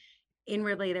think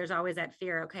inwardly, there's always that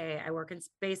fear. Okay, I work in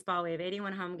baseball. We have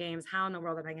 81 home games. How in the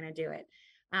world am I going to do it?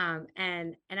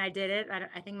 And I did it.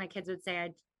 I think my kids would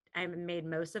say I made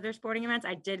most of their sporting events.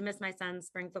 I did miss my son's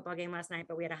spring football game last night,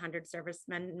 but we had 100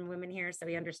 servicemen and women here, so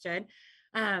we understood.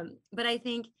 But I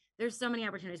think there's so many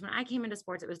opportunities. When I came into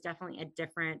sports, it was definitely a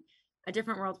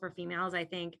different world for females. I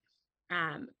think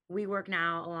we work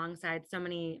now alongside so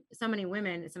many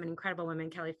women, so many incredible women.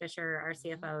 Kelly Fisher, our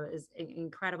CFO, is an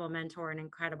incredible mentor and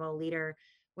incredible leader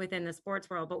within the sports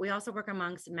world. But we also work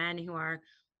amongst men who are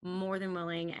more than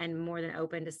willing and more than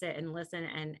open to sit and listen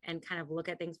and kind of look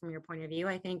at things from your point of view.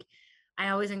 I think I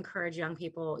always encourage young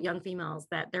females,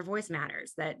 that their voice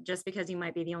matters, that just because you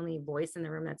might be the only voice in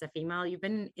the room that's a female, you've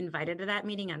been invited to that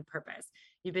meeting on purpose.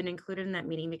 You've been included in that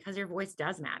meeting because your voice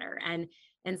does matter.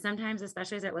 And sometimes,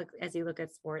 especially as you look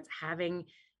at sports, having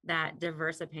that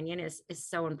diverse opinion is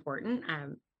so important.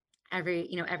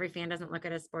 Every fan doesn't look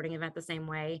at a sporting event the same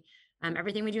way.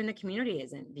 Everything we do in the community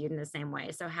isn't viewed in the same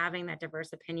way. So having that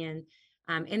diverse opinion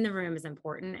in the room is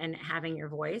important, and having your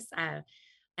voice.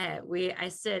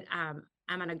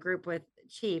 I'm on a group with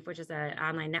Chief, which is an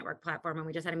online network platform. And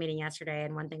we just had a meeting yesterday.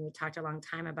 And one thing we talked a long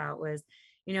time about was,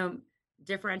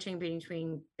 differentiating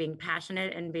between being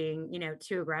passionate and being,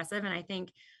 too aggressive. And I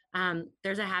think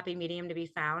there's a happy medium to be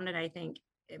found. And I think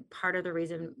part of the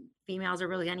reason females, or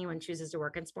really anyone, chooses to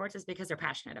work in sports is because they're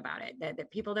passionate about it.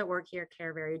 That people that work here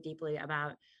care very deeply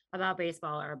about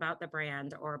baseball, or about the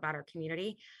brand, or about our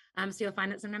community. So you'll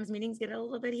find that sometimes meetings get a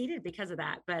little bit heated because of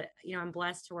that. But, I'm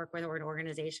blessed to work with an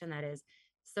organization that is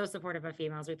so supportive of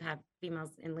females. We've had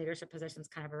females in leadership positions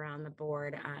kind of around the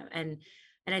board.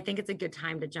 And I think it's a good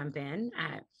time to jump in.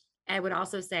 I would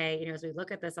also say, as we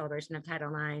look at the celebration of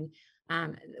Title IX,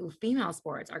 female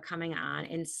sports are coming on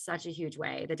in such a huge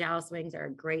way. The Dallas Wings are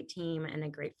a great team and a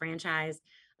great franchise.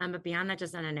 But beyond that,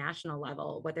 just on a national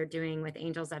level, what they're doing with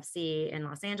Angels FC in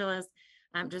Los Angeles,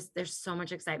 there's so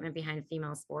much excitement behind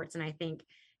female sports. And I think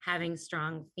having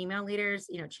strong female leaders,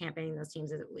 championing those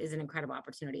teams is an incredible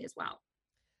opportunity as well.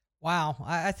 Wow.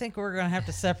 I think we're going to have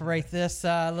to separate this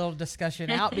little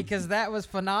discussion out, because that was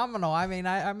phenomenal. I mean,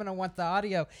 I'm going to want the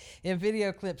audio and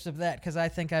video clips of that, because I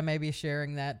think I may be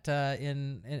sharing that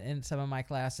in some of my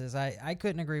classes. I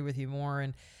couldn't agree with you more.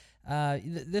 And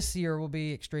this year will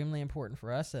be extremely important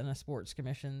for us in a sports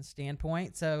commission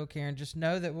standpoint. So, Karin, just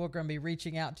know that we're going to be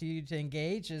reaching out to you to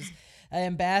engage as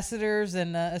ambassadors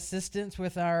and assistants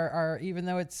with our even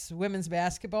though it's women's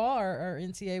basketball, our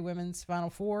NCAA Women's Final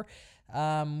Four.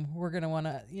 We're going to want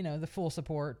to, the full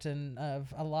support and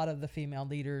of a lot of the female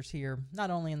leaders here, not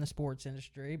only in the sports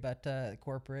industry, but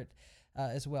corporate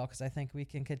as well, because I think we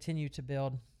can continue to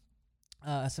build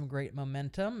some great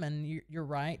momentum. And you're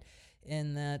right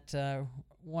in that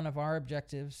one of our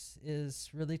objectives is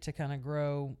really to kind of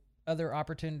grow other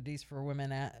opportunities for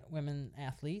women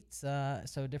athletes,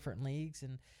 so different leagues,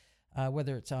 and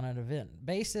whether it's on an event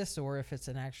basis or if it's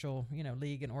an actual,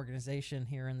 league and organization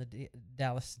here in the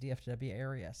Dallas DFW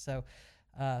area. So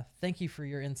thank you for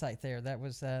your insight there. That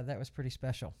was pretty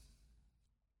special.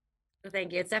 Well,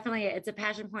 thank you. It's a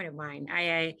passion point of mine.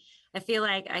 I feel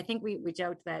like, I think we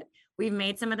joked that we've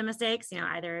made some of the mistakes,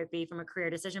 either it be from a career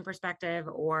decision perspective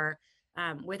or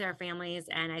with our families.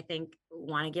 And I think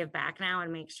want to give back now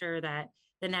and make sure that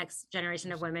the next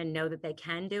generation of women know that they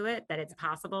can do it, that it's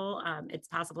possible. It's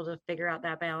possible to figure out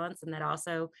that balance, and that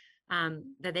also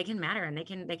that they can matter and they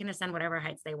can ascend whatever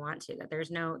heights they want to. That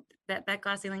there's that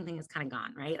glass ceiling thing is kind of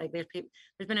gone, right? Like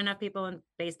there's been enough people in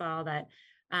baseball that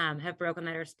have broken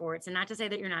that are sports. And not to say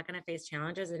that you're not going to face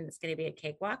challenges and it's going to be a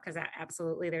cakewalk, because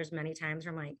absolutely there's many times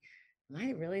where I'm like, am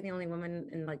I really the only woman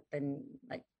in the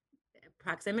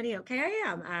proximity? Okay, I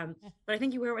am. But I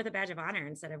think you wear it with a badge of honor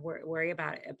instead of worry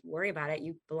about it.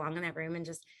 You belong in that room and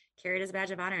just carry it as a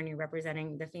badge of honor, and you're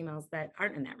representing the females that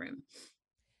aren't in that room.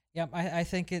 Yep, I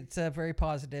think it's very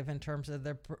positive in terms of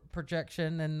the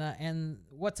projection and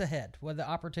what's ahead, what the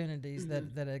opportunities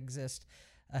that exist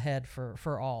ahead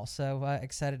for all. So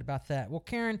excited about that. Well,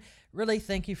 Karin, really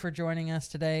thank you for joining us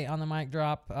today on the Mic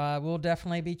Drop. We'll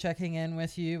definitely be checking in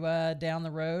with you down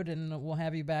the road, and we'll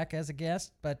have you back as a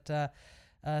guest. But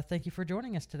thank you for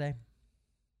joining us today.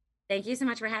 Thank you so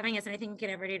much for having us. Anything we can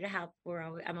ever do to help,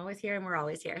 I'm always here, and we're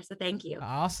always here. So thank you.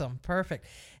 Awesome. Perfect.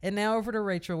 And now over to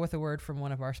Rachel with a word from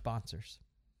one of our sponsors.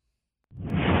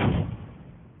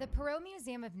 The Perot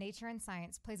Museum of Nature and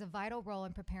Science plays a vital role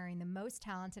in preparing the most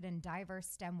talented and diverse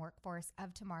STEM workforce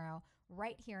of tomorrow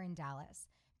right here in Dallas.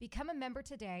 Become a member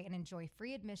today and enjoy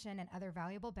free admission and other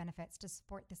valuable benefits to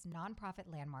support this nonprofit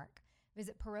landmark.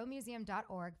 Visit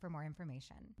perotmuseum.org for more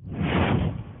information.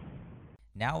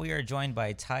 Now we are joined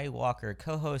by Ty Walker,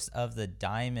 co-host of the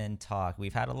Diamond Talk.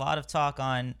 We've had a lot of talk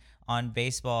on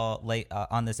baseball late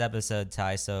on this episode,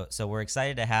 Ty. So we're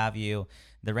excited to have you.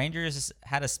 The Rangers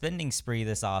had a spending spree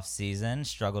this offseason,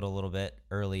 struggled a little bit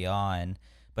early on,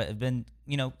 but have been,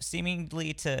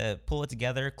 seemingly to pull it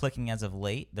together, clicking as of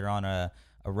late. They're on a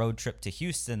road trip to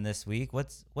Houston this week.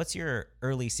 What's your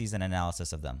early season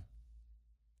analysis of them?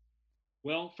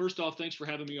 Well, first off, thanks for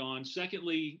having me on.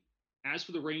 Secondly, as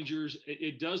for the Rangers,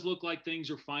 it does look like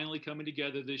things are finally coming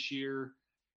together this year.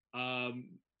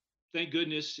 Thank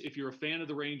goodness, if you're a fan of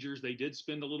the Rangers, they did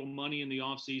spend a little money in the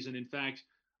offseason. In fact,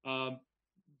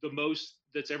 the most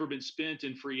that's ever been spent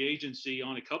in free agency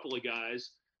on a couple of guys.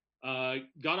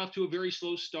 Got off to a very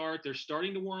slow start. They're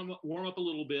starting to warm up a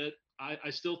little bit.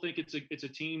 I still think it's a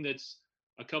team that's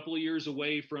a couple of years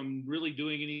away from really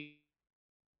doing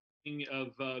anything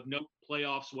of no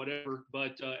playoffs, whatever.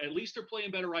 But at least they're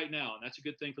playing better right now, and that's a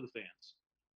good thing for the fans.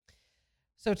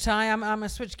 So, Ty, I'm going to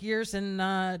switch gears and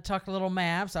talk a little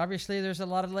Mavs. Obviously, there's a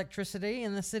lot of electricity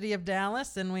in the city of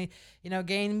Dallas, and we,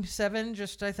 Game 7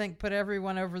 just, I think, put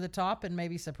everyone over the top and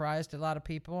maybe surprised a lot of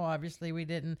people. Obviously, we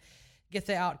didn't get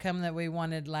the outcome that we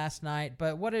wanted last night,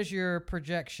 but what is your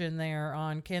projection there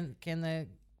on can the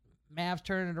Mavs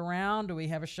turn it around? Do we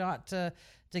have a shot to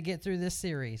get through this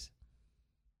series?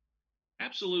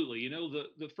 Absolutely.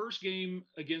 The first game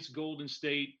against Golden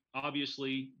State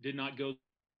obviously did not go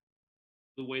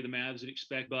the way the Mavs would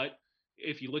expect. But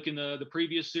if you look in the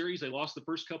previous series, they lost the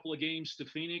first couple of games to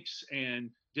Phoenix and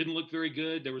didn't look very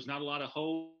good. There was not a lot of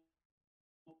hope.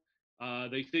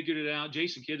 They figured it out.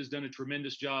 Jason Kidd has done a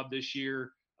tremendous job this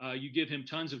year. You give him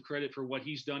tons of credit for what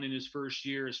he's done in his first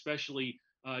year, especially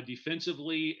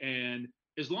defensively. And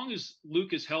as long as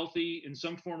Luke is healthy in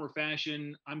some form or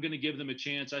fashion, I'm going to give them a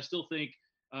chance. I still think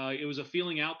it was a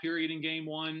feeling out period in game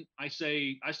one. I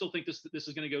still think this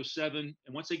is going to go 7.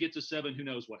 And once they get to 7, who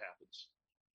knows what happens.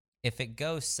 If it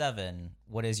goes 7,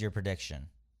 what is your prediction?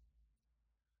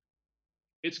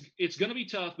 It's going to be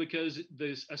tough because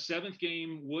a 7th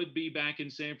game would be back in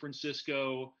San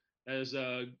Francisco. It's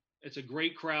a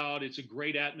great crowd. It's a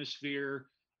great atmosphere.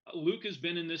 Luke has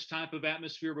been in this type of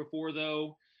atmosphere before,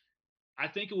 though. I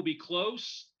think it will be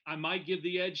close. I might give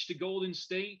the edge to Golden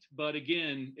State, but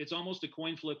again, it's almost a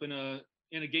coin flip in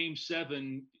a game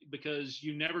 7 because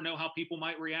you never know how people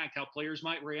might react, how players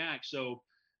might react. So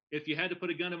if you had to put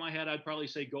a gun to my head, I'd probably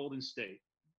say Golden State.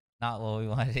 Not what we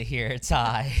wanted to hear,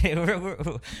 Ty.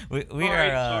 we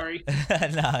are. Sorry.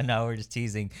 No, we're just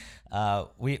teasing.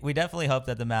 We definitely hope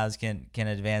that the Mavs can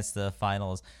advance the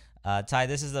finals. Ty,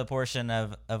 this is a portion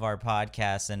of our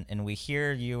podcast, and we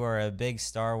hear you are a big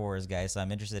Star Wars guy, so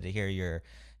I'm interested to hear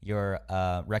your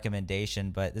recommendation.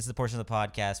 But this is a portion of the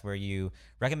podcast where you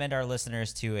recommend our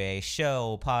listeners to a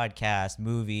show, podcast,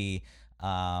 movie,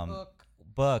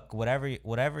 book,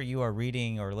 whatever you are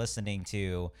reading or listening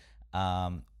to.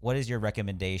 What is your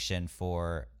recommendation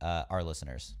for our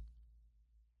listeners?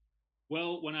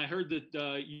 Well, when I heard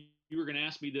that you were going to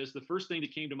ask me this, the first thing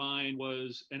that came to mind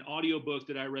was an audiobook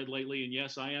that I read lately. And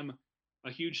yes, I am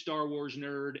a huge Star Wars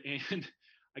nerd, and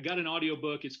I got an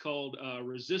audiobook. It's called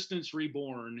Resistance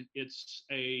Reborn. It's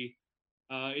a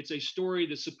story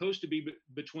that's supposed to be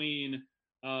between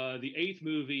the 8th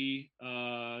movie,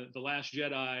 The Last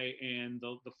Jedi, and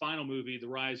the final movie, The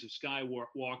Rise of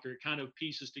Skywalker. It kind of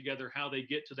pieces together how they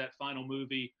get to that final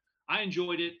movie. I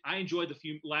enjoyed it. I enjoyed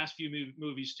the last few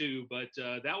movies too, but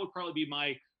that would probably be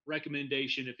my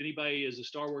recommendation. If anybody is a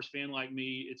Star Wars fan like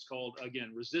me, it's called,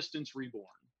 again, Resistance Reborn.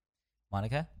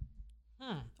 Monica?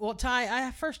 Well,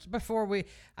 Ty, before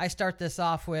I start this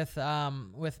off with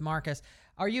Marcus,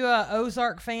 are you a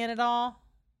Ozark fan at all?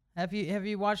 Have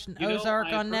you watched Ozark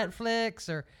on Netflix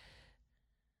or?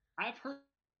 I've heard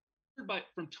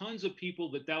from tons of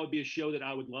people that would be a show that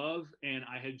I would love, and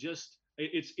I had just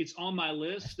it's on my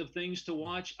list of things to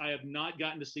watch. I have not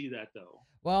gotten to see that though.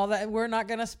 Well, we're not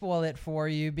going to spoil it for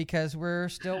you because we're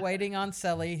still waiting on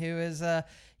Sully, who is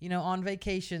on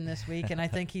vacation this week, and I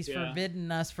think he's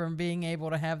forbidden us from being able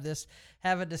to have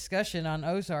a discussion on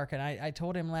Ozark. And I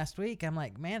told him last week, I'm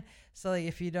like, man, Sully,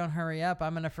 if you don't hurry up,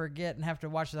 I'm going to forget and have to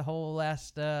watch the whole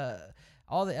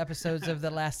all the episodes of the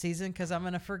last season because I'm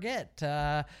going to forget.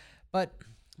 But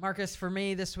Marcus, for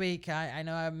me this week, I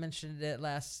know I mentioned it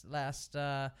last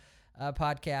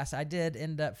podcast. I did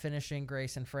end up finishing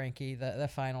Grace and Frankie, the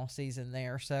final season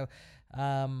there. So,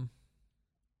 a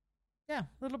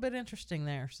little bit interesting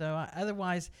there. So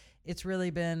otherwise, it's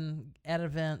really been at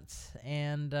events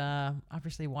and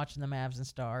obviously watching the Mavs and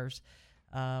Stars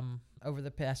over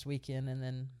the past weekend, and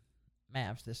then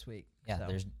Mavs this week. Yeah, So.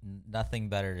 there's nothing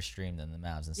better to stream than the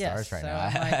Mavs and Yes, Stars right so now.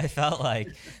 I'm like- I felt like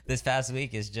this past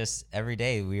week is just every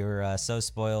day. We were so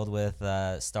spoiled with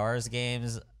Stars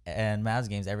games and Mavs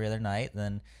games every other night.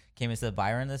 Then came into the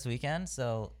Byron this weekend,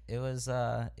 so it was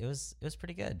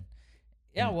pretty good.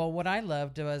 Yeah, well, what I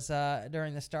loved was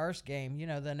during the Stars game,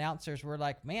 the announcers were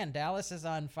like, man, Dallas is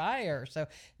on fire. So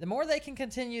the more they can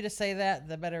continue to say that,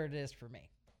 the better it is for me.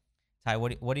 Ty,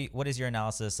 what is your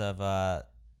analysis of the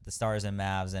Stars and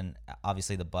Mavs, and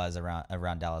obviously the buzz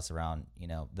around Dallas, around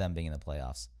them being in the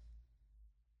playoffs?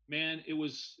 Man,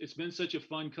 it's been such a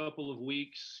fun couple of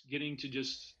weeks getting to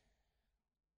just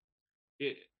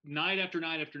night after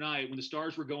night after night. When the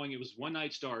Stars were going, it was one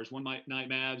night Stars, one night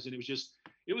Mavs, and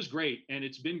it was great, and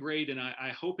it's been great, and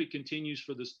I hope it continues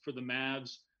for the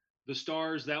Mavs. The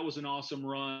Stars, that was an awesome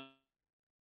run.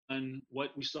 And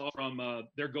what we saw from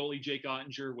their goalie Jake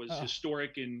Ottinger was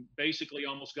historic, and basically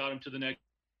almost got them to the next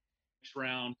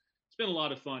round. It's been a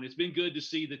lot of fun. It's been good to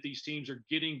see that these teams are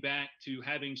getting back to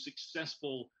having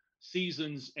successful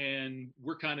seasons, and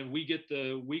we get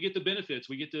the benefits.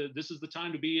 This is the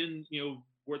time to be in,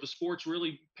 where the sports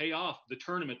really pay off, the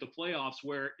tournament, the playoffs,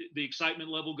 where the excitement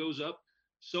level goes up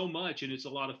so much, and it's a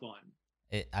lot of fun.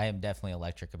 I am definitely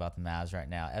electric about the Mavs right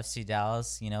now. FC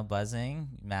Dallas, buzzing.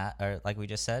 Or like we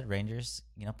just said, Rangers,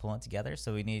 pulling together.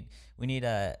 So we need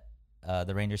the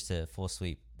Rangers to full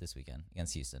sweep this weekend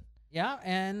against Houston. Yeah,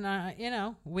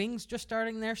 and Wings just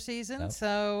starting their season,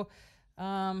 so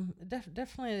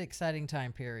definitely an exciting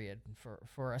time period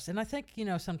for us. And I think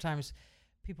sometimes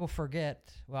people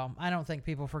forget. Well, I don't think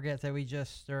people forget that we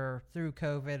just are through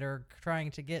COVID or trying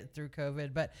to get through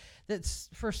COVID, but that's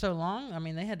for so long. I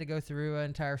mean, they had to go through an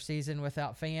entire season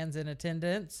without fans in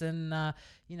attendance, and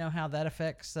how that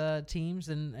affects teams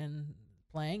and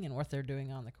playing and what they're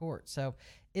doing on the court. So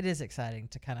it is exciting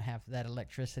to kind of have that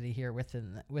electricity here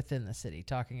within the city,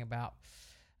 talking about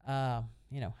how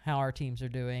our teams are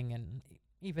doing, and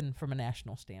even from a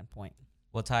national standpoint.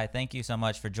 Well, Ty, thank you so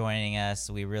much for joining us.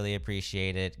 We really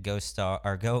appreciate it. Go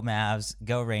Mavs,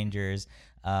 go Rangers.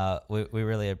 We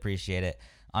really appreciate it.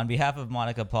 On behalf of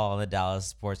Monica Paul and the Dallas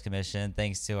Sports Commission,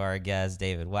 thanks to our guests,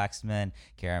 David Waxman,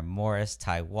 Karin Morris,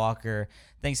 Ty Walker.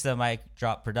 Thanks to the Mic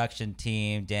Drop production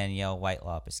team, Danielle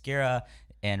Whitelaw-Pesquera,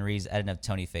 and Reeves editing of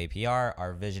Tony Fay PR,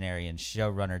 our visionary and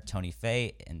showrunner, Tony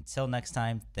Fay. Until next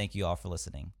time, thank you all for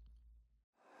listening.